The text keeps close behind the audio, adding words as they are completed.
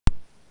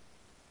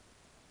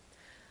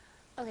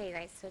Okay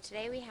guys, so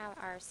today we have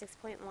our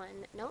 6.1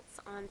 notes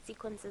on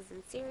sequences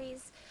and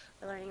series.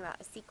 We're learning about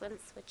a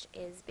sequence, which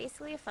is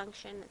basically a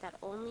function that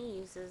only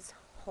uses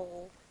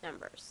whole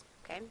numbers,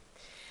 okay?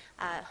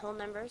 Whole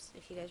numbers,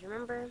 if you guys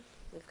remember,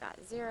 we've got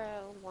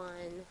 0, 1,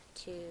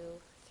 2,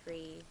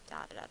 3, da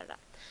da da da da.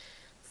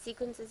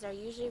 Sequences are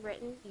usually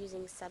written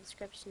using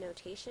subscript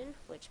notation,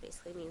 which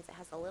basically means it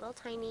has a little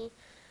tiny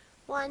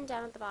 1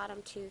 down at the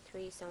bottom, 2,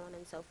 3, so on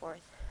and so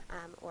forth,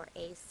 or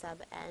a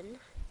sub n,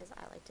 as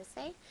I like to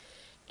say.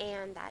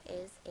 And that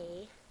is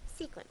a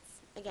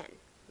sequence. Again,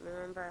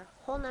 remember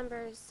whole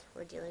numbers,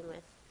 we're dealing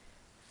with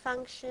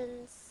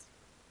functions,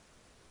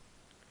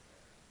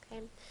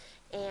 okay,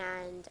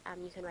 and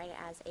you can write it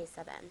as a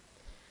sub n.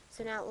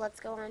 So now let's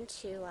go on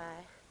to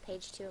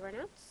page 2 of our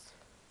notes.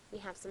 We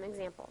have some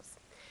examples.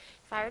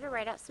 If I were to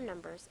write out some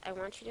numbers, I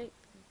want you to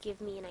give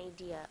me an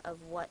idea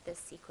of what this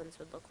sequence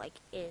would look like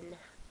in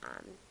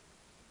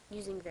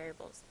using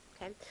variables,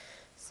 okay?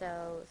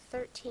 So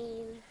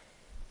 13,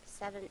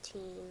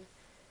 17,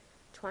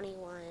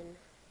 21,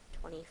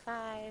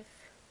 25,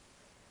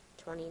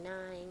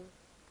 29,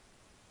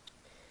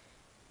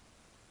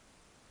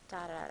 da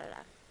da da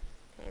da.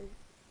 Okay.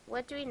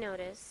 What do we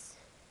notice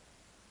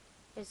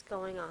is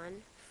going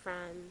on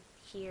from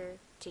here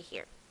to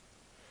here?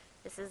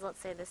 This is,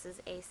 let's say this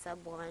is a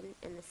sub 1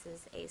 and this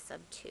is a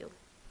sub 2.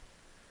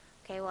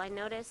 Okay, well I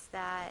notice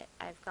that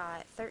I've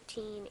got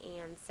 13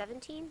 and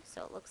 17,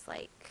 so it looks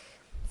like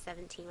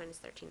 17 minus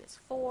 13 is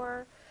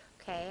 4.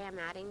 Okay, I'm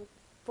adding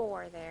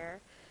 4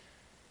 there.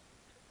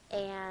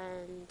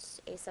 And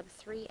a sub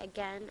 3,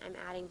 again, I'm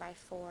adding by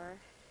 4,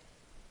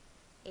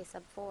 a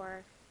sub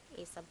 4,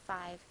 a sub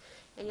 5,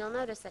 and you'll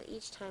notice that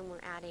each time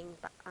we're adding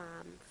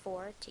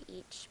 4 to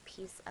each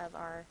piece of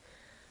our,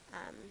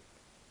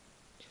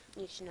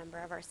 each number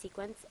of our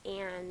sequence,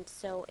 and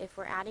so if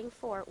we're adding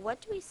 4,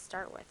 what do we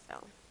start with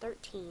though?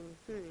 13,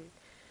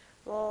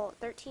 well,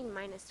 13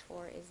 minus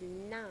 4 is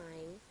 9,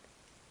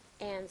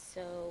 and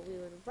so we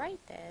would write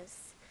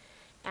this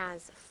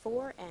as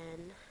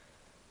 4n,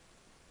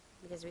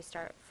 because we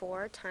start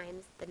 4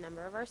 times the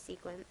number of our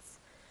sequence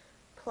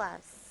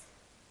plus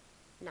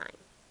 9.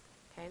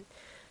 Okay,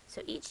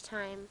 so each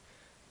time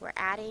we're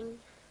adding,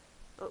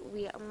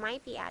 we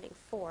might be adding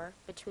 4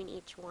 between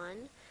each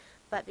one,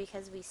 but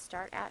because we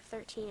start at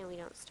 13 and we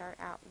don't start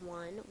at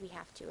 1, we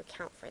have to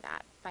account for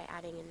that by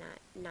adding in that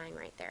 9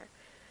 right there.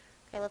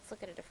 Okay, let's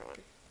look at a different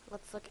one.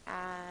 Let's look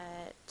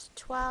at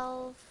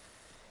 12,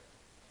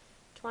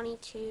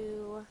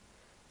 22,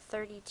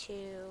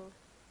 32,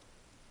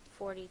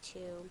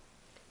 42,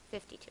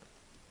 52.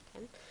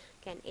 Okay.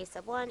 Again, a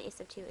sub 1, a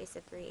sub 2, a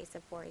sub 3, a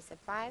sub 4, a sub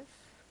 5.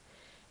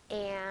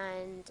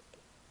 And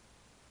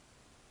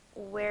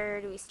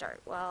where do we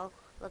start? Well,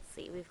 let's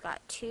see. We've got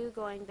 2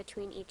 going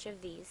between each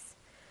of these.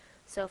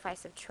 So if I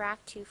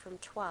subtract 2 from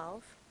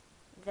 12,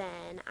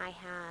 then I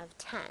have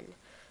 10.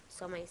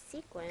 So my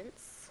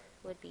sequence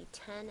would be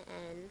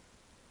 10n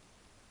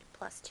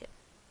plus 2.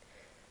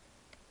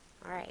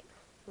 Alright,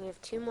 we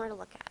have 2 more to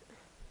look at.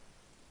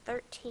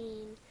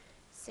 13,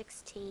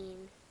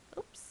 16,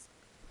 oops.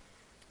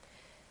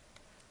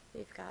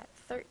 We've got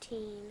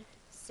 13,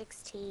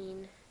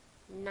 16,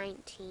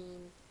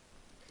 19,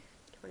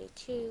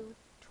 22,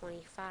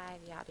 25,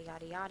 yada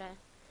yada yada.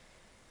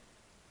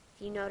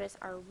 If you notice,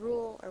 our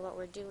rule, or what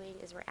we're doing,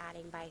 is we're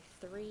adding by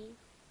 3.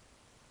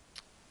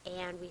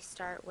 And we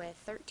start with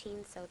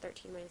 13, so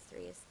 13 minus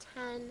 3 is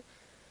 10.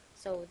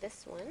 So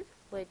this one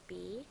would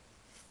be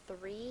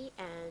 3n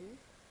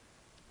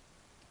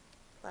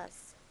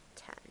plus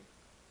 10.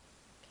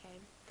 Okay.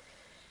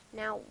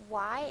 Now,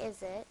 why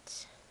is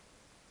it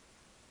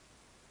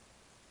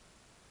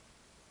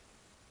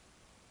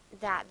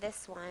that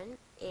this one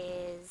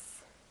is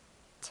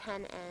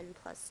 10n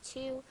plus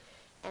 2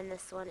 and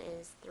this one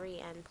is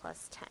 3n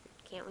plus 10?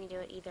 Can't we do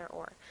it either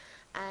or?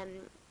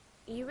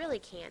 You really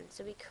can.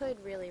 So we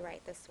could really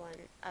write this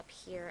one up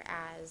here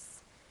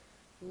as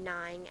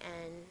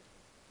 9n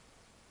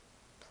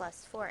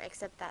plus 4,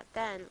 except that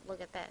then, look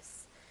at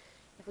this.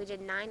 If we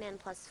did 9n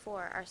plus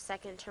 4, our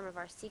second term of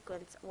our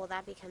sequence, well,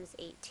 that becomes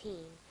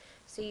 18.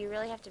 So you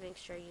really have to make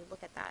sure you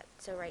look at that.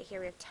 So right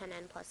here we have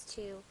 10n plus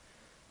 2.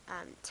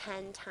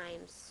 10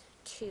 times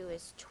 2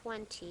 is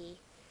 20,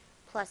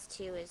 plus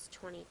 2 is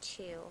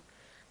 22.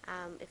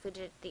 If we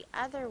did it the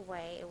other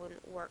way, it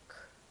wouldn't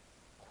work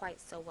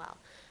quite so well.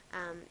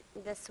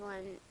 This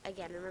one,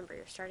 again, remember,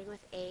 you're starting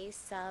with a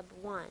sub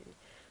 1.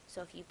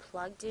 So if you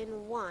plugged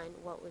in 1,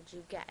 what would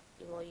you get?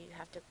 Well, you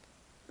have to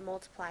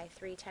multiply.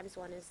 3 times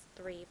 1 is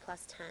 3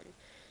 plus 10.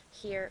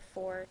 Here,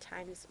 4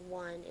 times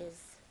 1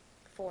 is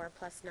 4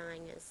 plus 9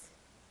 is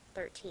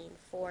 13.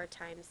 4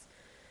 times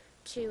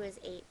 2 is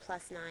 8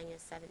 plus 9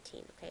 is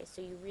 17. Okay,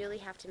 so you really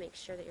have to make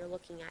sure that you're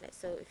looking at it.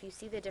 So if you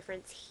see the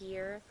difference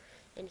here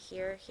and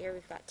here, here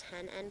we've got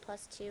 10n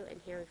plus 2, and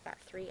here we've got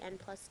 3n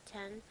plus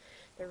 10.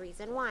 The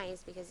reason why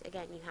is because,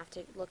 again, you have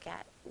to look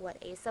at what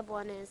a sub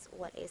 1 is,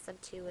 what a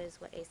sub 2 is,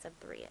 what a sub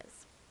 3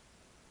 is.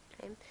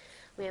 Okay,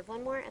 we have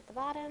one more at the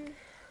bottom.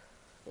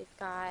 We've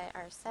got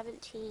our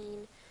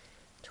 17,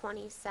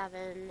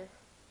 27,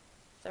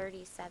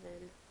 37,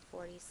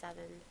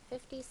 47,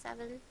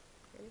 57.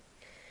 Okay.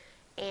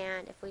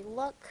 And if we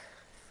look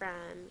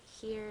from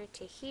here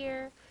to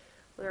here,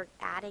 we're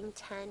adding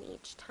 10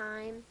 each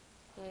time.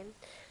 Okay.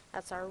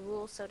 That's our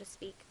rule, so to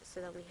speak.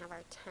 So then we have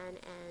our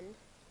 10n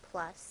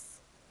plus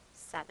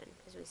 7,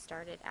 because we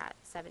started at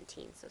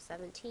 17. So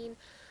 17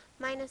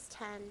 minus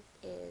 10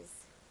 is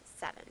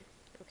 7.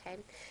 Okay.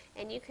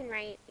 And you can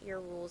write your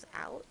rules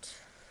out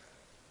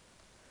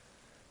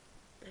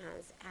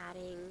as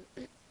adding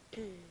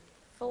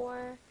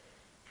 4,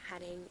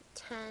 adding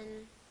 10,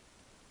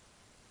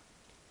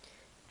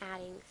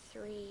 adding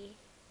 3,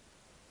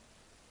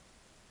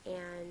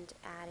 and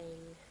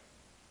adding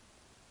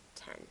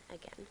 10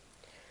 again.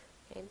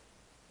 Okay.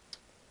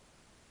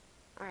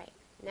 Alright,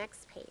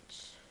 next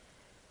page.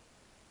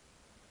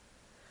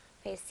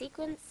 Okay,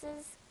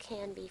 sequences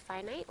can be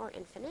finite or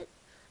infinite.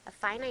 A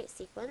finite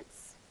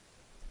sequence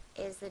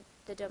is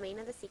the domain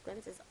of the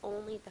sequence is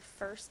only the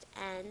first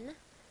n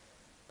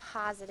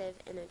positive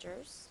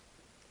integers.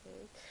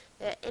 Okay.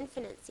 The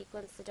infinite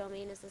sequence, the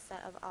domain is the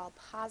set of all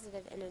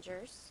positive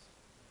integers.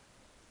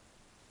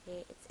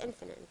 Okay. It's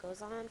infinite. It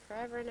goes on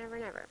forever and ever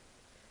and ever.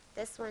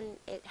 This one,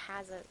 it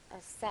has a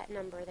set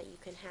number that you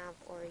can have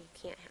or you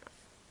can't have.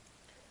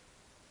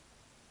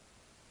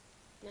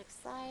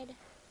 Next slide.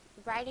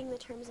 Writing the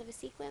terms of a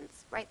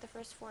sequence. Write the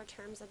first 4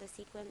 terms of the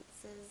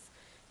sequences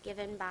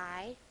given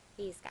by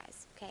these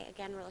guys. Okay,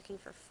 again, we're looking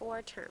for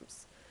 4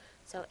 terms.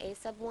 So a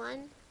sub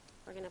 1,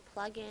 we're going to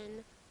plug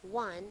in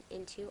 1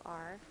 into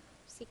our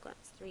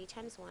sequence. 3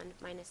 times 1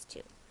 minus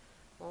 2.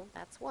 Well,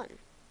 that's 1.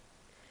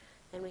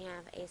 Then we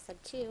have a sub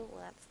 2,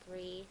 well, that's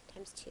 3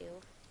 times 2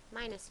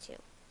 minus 2.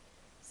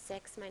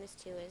 6 minus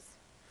 2 is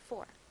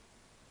 4.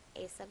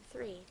 A sub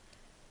 3,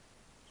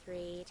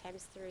 3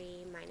 times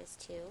 3 minus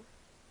 2.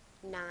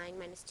 9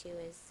 minus 2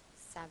 is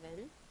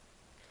 7.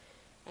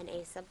 And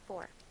a sub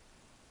 4.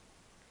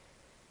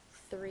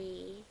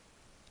 3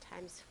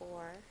 times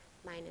 4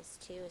 minus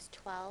 2 is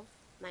 12.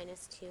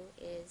 Minus 2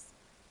 is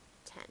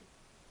 10.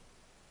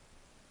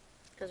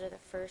 Those are the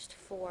first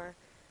 4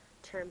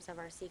 terms of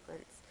our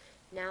sequence.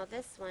 Now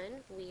this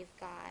one, we've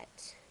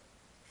got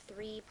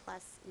 3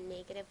 plus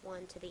negative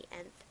 1 to the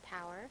nth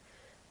power.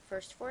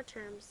 First 4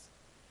 terms,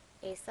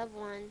 a sub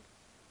 1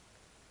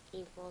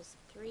 equals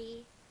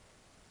 3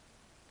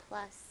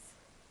 plus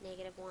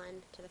negative 1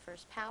 to the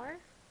first power.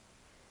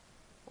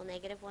 Well,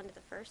 negative 1 to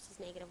the first is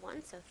negative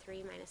 1, so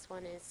 3 minus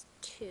 1 is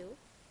 2.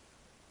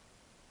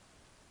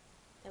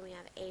 Then we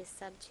have a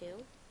sub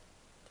 2.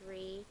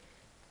 3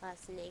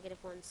 plus negative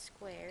 1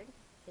 squared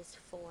is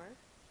 4.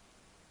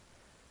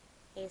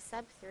 A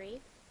sub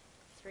 3.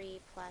 3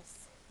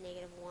 plus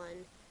negative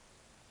 1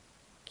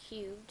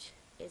 cubed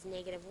is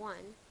negative 1,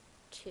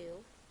 2.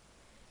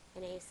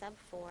 And a sub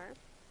 4.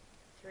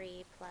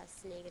 3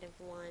 plus negative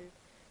 1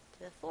 to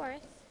the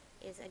fourth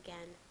is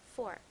again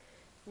 4.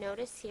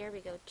 Notice here we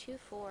go 2,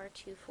 4,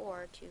 2,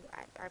 4.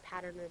 Our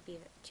pattern would be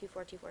 2,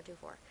 4, 2, 4, 2,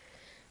 4.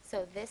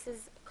 So this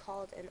is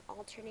called an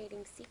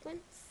alternating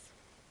sequence.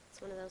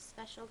 It's one of those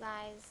special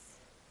guys.